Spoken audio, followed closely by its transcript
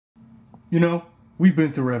You know, we've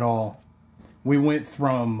been through it all. We went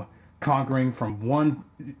from conquering from one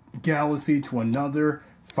galaxy to another,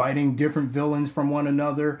 fighting different villains from one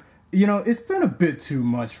another. You know, it's been a bit too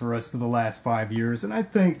much for us for the last 5 years, and I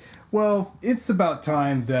think, well, it's about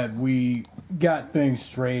time that we got things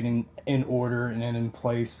straight and in order and in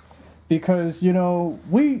place. Because, you know,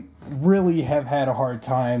 we really have had a hard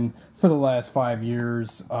time for the last 5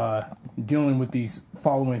 years dealing with these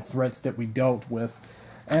following threats that we dealt with.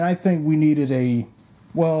 And I think we needed a,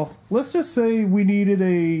 well, let's just say we needed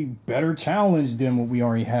a better challenge than what we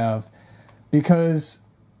already have. Because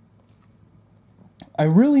I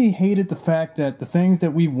really hated the fact that the things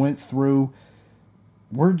that we went through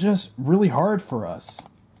were just really hard for us.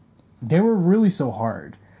 They were really so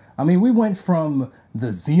hard. I mean, we went from the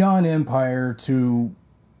Xeon Empire to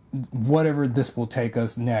whatever this will take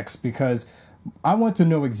us next, because I want to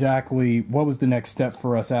know exactly what was the next step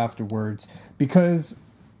for us afterwards. Because,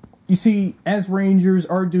 you see, as Rangers,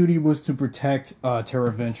 our duty was to protect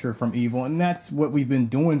Terra Venture from evil, and that's what we've been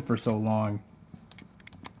doing for so long.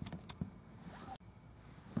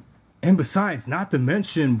 And besides, not to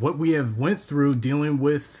mention what we have went through dealing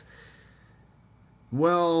with,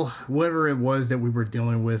 well, whatever it was that we were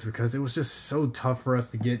dealing with, because it was just so tough for us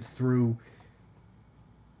to get through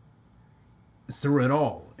it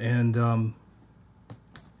all. And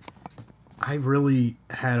I really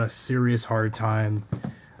had a serious hard time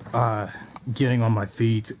getting on my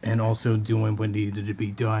feet and also doing what needed to be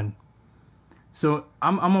done. So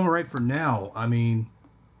I'm all right for now. I mean,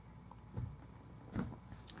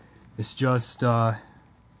 it's just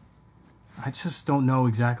I just don't know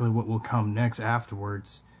exactly what will come next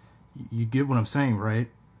afterwards. You get what I'm saying, right?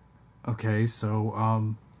 Okay, so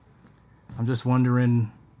I'm just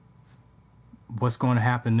wondering what's going to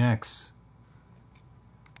happen next.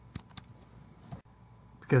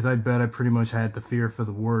 Because I bet I pretty much had to fear for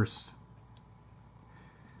the worst.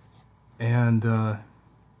 And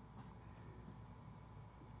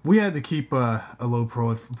we had to keep a low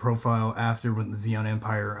profile after when the Xeon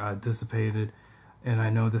Empire dissipated. And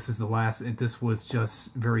I know this is the last, this was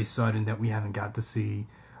just very sudden that we haven't got to see,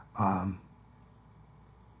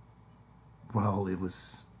 well, it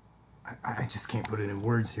was, I just can't put it in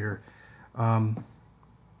words here.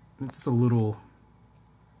 It's a little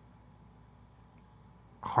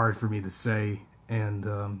hard for me to say, and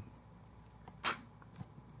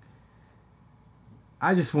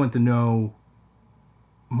I just want to know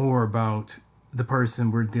more about the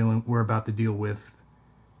person we're about to deal with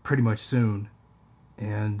pretty much soon.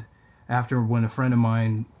 And after when a friend of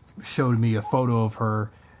mine showed me a photo of her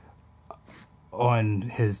on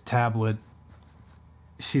his tablet,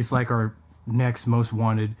 she's like our next most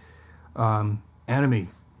wanted enemy.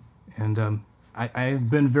 And I've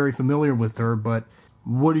been very familiar with her, but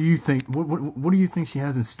what do you think? What do you think she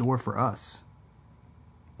has in store for us,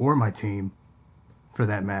 or my team, for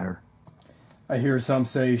that matter? I hear some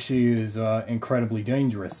say she is incredibly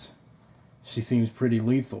dangerous. She seems pretty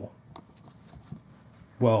lethal.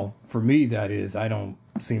 Well, for me, that is. I don't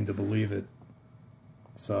seem to believe it.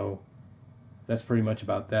 So, that's pretty much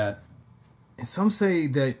about that. And some say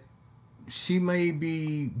that she may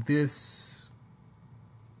be this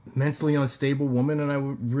mentally unstable woman, and I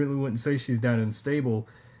really wouldn't say she's that unstable,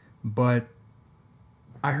 but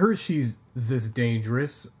I heard she's this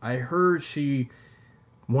dangerous. I heard she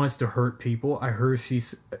wants to hurt people. I heard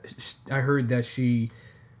that she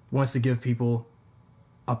wants to give people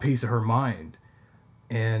a piece of her mind.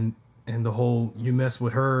 And the whole, you mess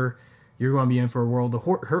with her, you're going to be in for a world of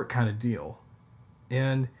hurt kind of deal.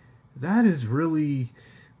 And that is really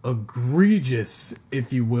egregious,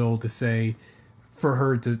 if you will, to say, for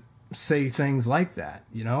her to say things like that,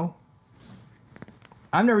 you know?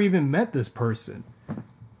 I've never even met this person.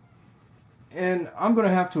 And I'm going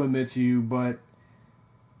to have to admit to you, but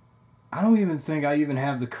I don't even think I even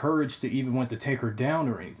have the courage to even want to take her down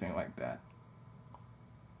or anything like that.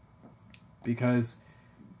 Because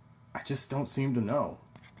I just don't seem to know.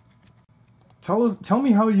 Tell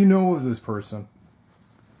me how you know of this person.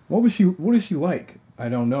 What is she like? I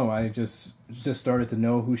don't know. I just started to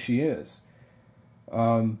know who she is.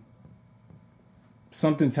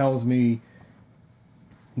 Something tells me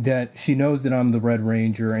that she knows that I'm the Red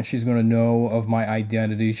Ranger, and she's going to know of my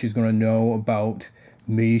identity. She's going to know about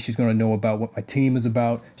me. She's going to know about what my team is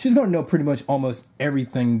about. She's going to know pretty much almost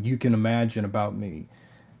everything you can imagine about me.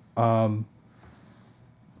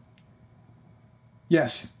 Yeah,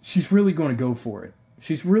 she's really going to go for it.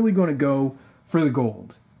 She's really going to go for the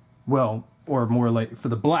gold. Well, or more like for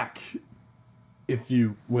the black, if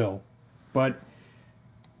you will. But,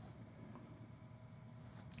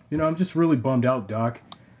 you know, I'm just really bummed out, Doc.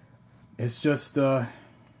 It's just,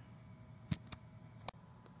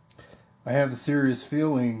 I have a serious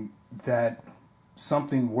feeling that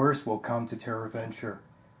something worse will come to Terra Venture,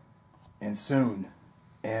 and soon.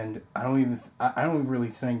 And I don't really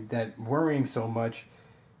think that worrying so much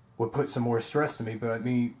would put some more stress to me. But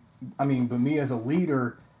me as a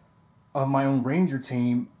leader of my own Ranger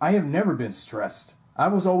team, I have never been stressed. I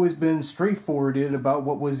was always been straightforwarded about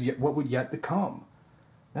what would yet to come.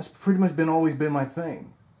 That's pretty much always been my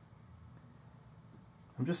thing.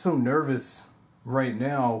 I'm just so nervous right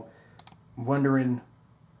now, wondering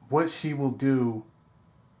what she will do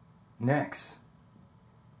next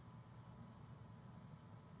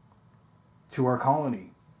to our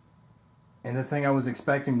colony. And the thing I was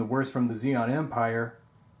expecting the worst from the Xeon Empire,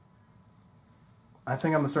 I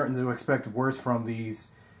think I'm starting to expect worse from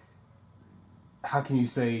these, how can you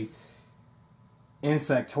say,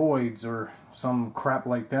 insectoids or some crap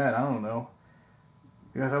like that. I don't know.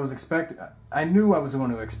 Because I knew I was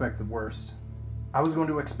going to expect the worst. I was going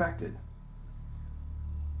to expect it.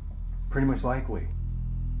 Pretty much likely.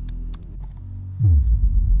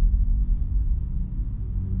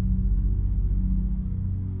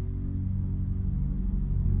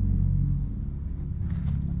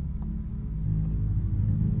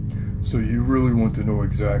 So you really want to know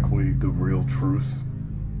exactly the real truth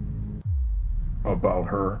about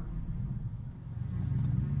her?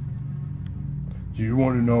 Do you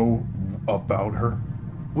want to know about her?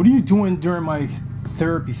 What are you doing during my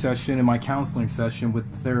therapy session and my counseling session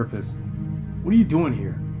with the therapist? What are you doing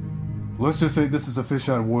here? Let's just say this is a fish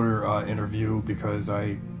out of water interview, because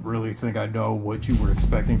I really think I know what you were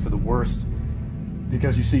expecting for the worst.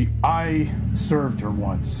 Because you see, I served her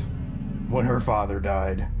once when her father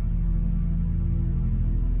died.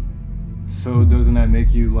 So doesn't that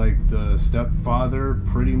make you like the stepfather,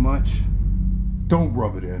 pretty much? Don't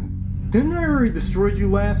rub it in. Didn't I already destroyed you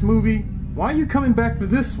last movie? Why are you coming back for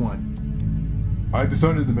this one? I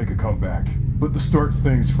decided to make a comeback, but to start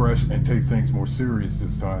things fresh and take things more serious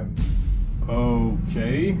this time.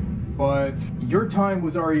 Okay, but your time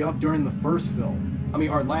was already up during the first film.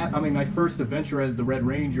 My first adventure as the Red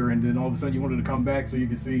Ranger, and then all of a sudden you wanted to come back so you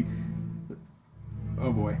could see.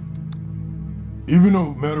 Oh boy. Even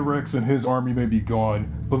though Metarex and his army may be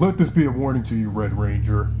gone, but let this be a warning to you, Red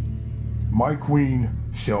Ranger. My queen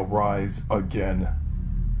shall rise again,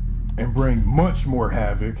 and bring much more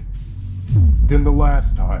havoc than the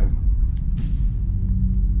last time.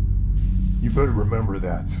 You better remember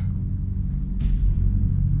that.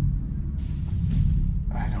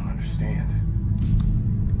 I don't understand.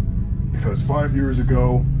 Because 5 years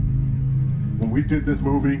ago, when we did this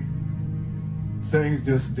movie, things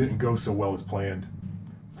just didn't go so well as planned.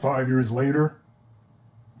 5 years later,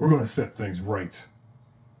 we're gonna set things right.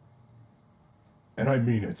 And I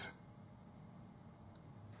mean it.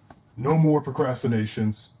 No more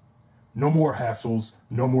procrastinations, no more hassles,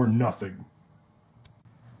 no more nothing.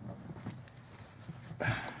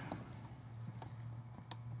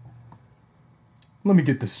 Let me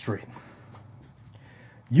get this straight.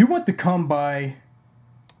 You want to come by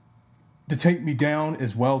to take me down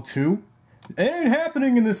as well too? It ain't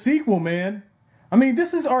happening in the sequel, man. I mean,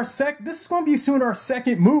 this is going to be soon our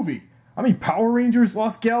second movie. I mean, Power Rangers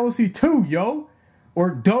Lost Galaxy 2, yo. Or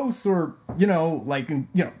Dos, or,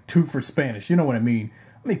 two for Spanish. You know what I mean.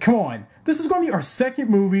 I mean, come on. This is going to be our second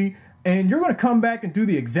movie, and you're going to come back and do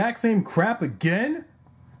the exact same crap again?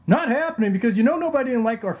 Not happening, because you know nobody didn't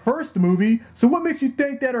like our first movie, so what makes you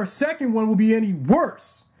think that our second one will be any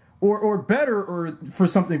worse? Or better, or for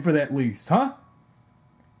something for that least, huh?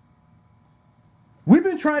 We've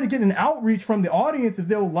been trying to get an outreach from the audience if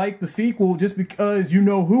they'll like the sequel just because you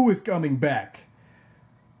know who is coming back.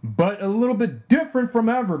 But a little bit different from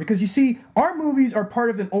ever, because you see, our movies are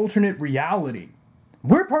part of an alternate reality.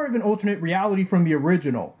 We're part of an alternate reality from the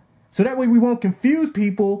original. So that way we won't confuse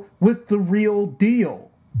people with the real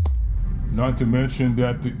deal. Not to mention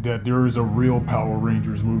that there is a real Power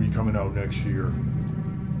Rangers movie coming out next year.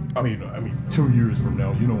 I mean 2 years from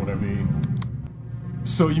now, you know what I mean.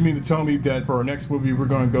 So you mean to tell me that for our next movie we're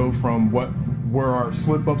going to go from where our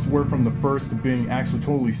slip-ups were from the first to being actually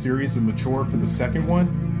totally serious and mature for the second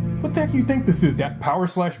one? What the heck do you think this is? That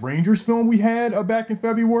Power/Rangers film we had back in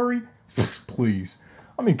February? Please.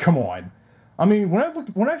 I mean, come on. I mean,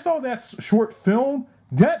 when I saw that short film,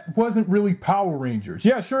 that wasn't really Power Rangers.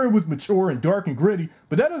 Yeah, sure, it was mature and dark and gritty,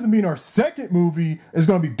 but that doesn't mean our second movie is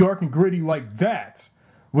going to be dark and gritty like that.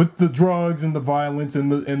 With the drugs and the violence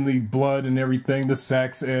and the blood and everything, the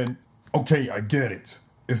sex and... Okay, I get it.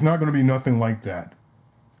 It's not going to be nothing like that.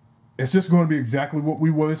 It's just going to be exactly what we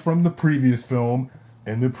was from the previous film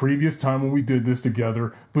and the previous time when we did this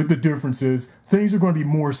together. But the difference is, things are going to be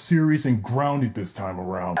more serious and grounded this time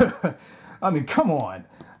around. I mean, come on.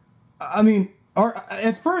 I mean,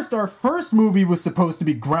 at first, our first movie was supposed to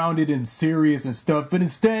be grounded and serious and stuff, but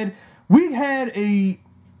instead, we had a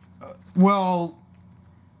more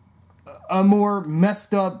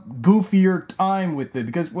messed up, goofier time with it.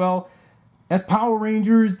 Because, well, as Power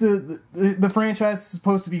Rangers, the franchise is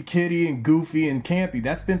supposed to be kiddie and goofy and campy.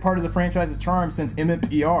 That's been part of the franchise's charm since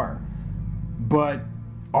MMPR. But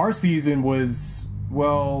our season was,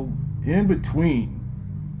 well, in between.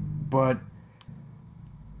 But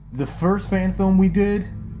the first fan film we did,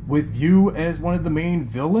 with you as one of the main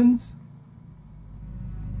villains,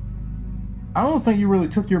 I don't think you really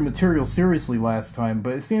took your material seriously last time,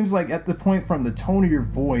 but it seems like at the point from the tone of your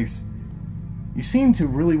voice, you seem to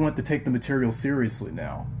really want to take the material seriously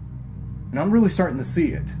now. And I'm really starting to see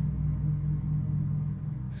it.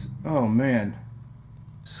 Oh man.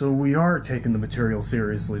 So we are taking the material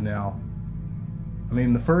seriously now. I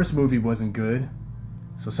mean, the first movie wasn't good,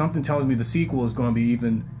 so something tells me the sequel is going to be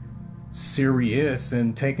even serious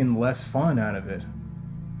and taking less fun out of it.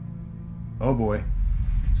 Oh boy.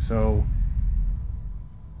 So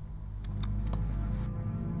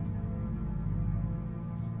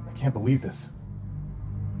I can't believe this.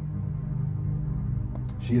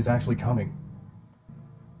 She is actually coming.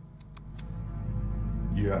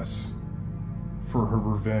 Yes. For her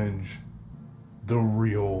revenge. The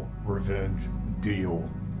real revenge deal.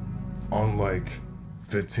 Unlike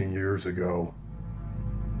 15 years ago.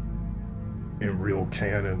 In real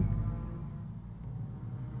canon.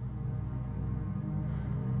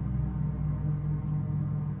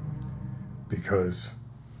 Because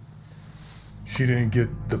she didn't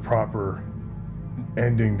get the proper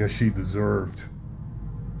ending that she deserved.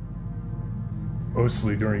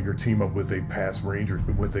 Mostly during your team up with a past ranger,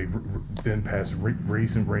 with a then past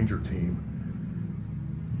racing ranger team.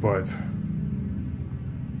 But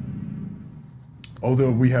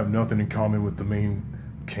although we have nothing in common with the main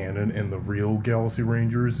canon and the real Galaxy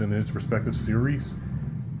Rangers in its respective series,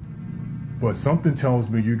 but something tells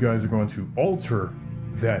me you guys are going to alter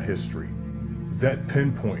that history, that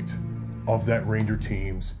pinpoint of that Ranger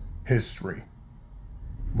team's history.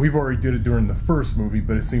 We've already did it during the first movie,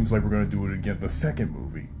 but it seems like we're going to do it again in the second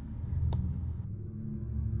movie.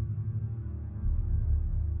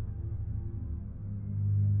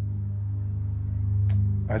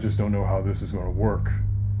 I just don't know how this is going to work.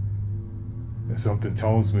 And something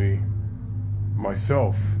tells me,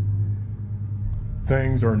 myself,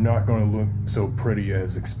 things are not going to look so pretty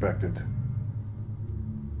as expected.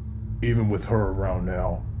 Even with her around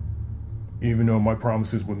now. Even though my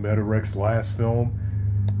promises with Metarex last film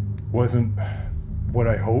wasn't what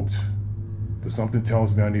I hoped, but something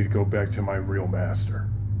tells me I need to go back to my real master.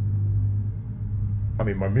 I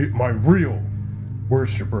mean, my real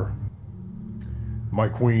worshiper. My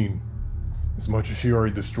queen. As much as she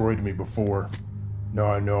already destroyed me before, now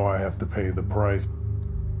I know I have to pay the price.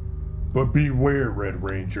 But beware, Red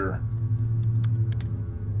Ranger.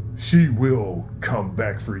 She will come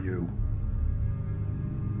back for you.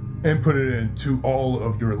 And put it into all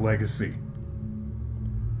of your legacy.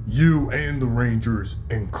 You and the Rangers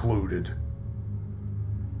included.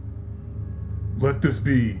 Let this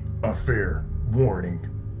be a fair warning.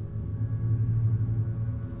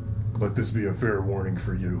 Let this be a fair warning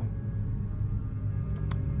for you.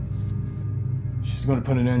 She's going to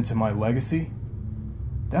put an end to my legacy?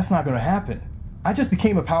 That's not going to happen. I just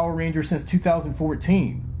became a Power Ranger since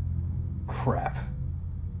 2014. Crap.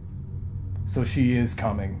 So she is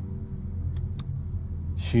coming.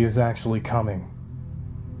 She is actually coming.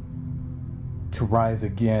 To rise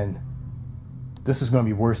again. This is going to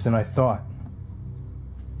be worse than I thought.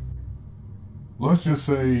 Let's just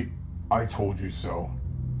say I told you so.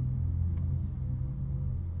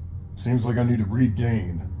 Seems like I need to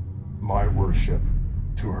regain my worship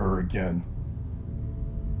to her again.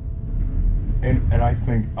 And I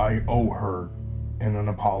think I owe her an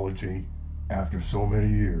apology after so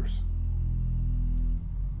many years.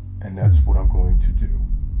 And that's what I'm going to do.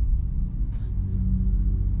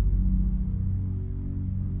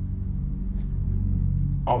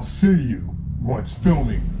 I'll see you once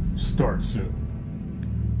filming starts soon.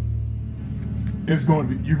 It's going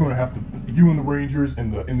to be, you're going to have to, you and the Rangers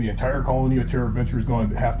and the entire colony of Terra Venture is going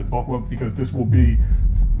to have to buckle up, because this will be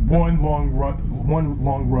one long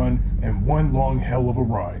run and one long hell of a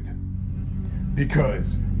ride.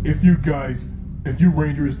 Because if you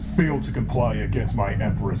Rangers fail to comply against my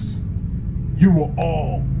Empress, you will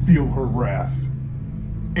all feel her wrath.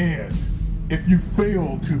 And if you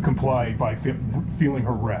fail to comply by feeling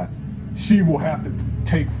her wrath, she will have to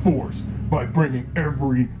take force by bringing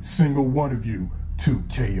every single one of you to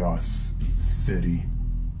Chaos City.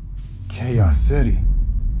 Chaos City?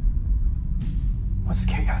 What's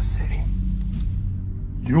Chaos City?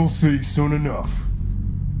 You'll see soon enough.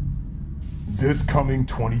 This coming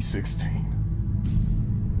 2016.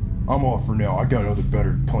 I'm off for now. I got other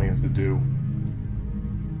better plans to do.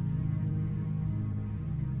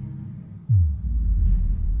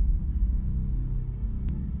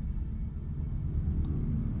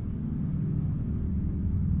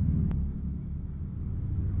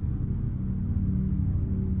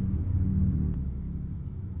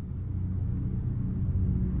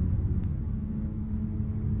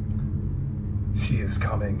 She is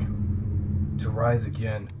coming to rise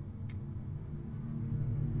again.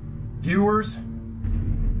 Viewers,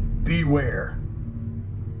 beware.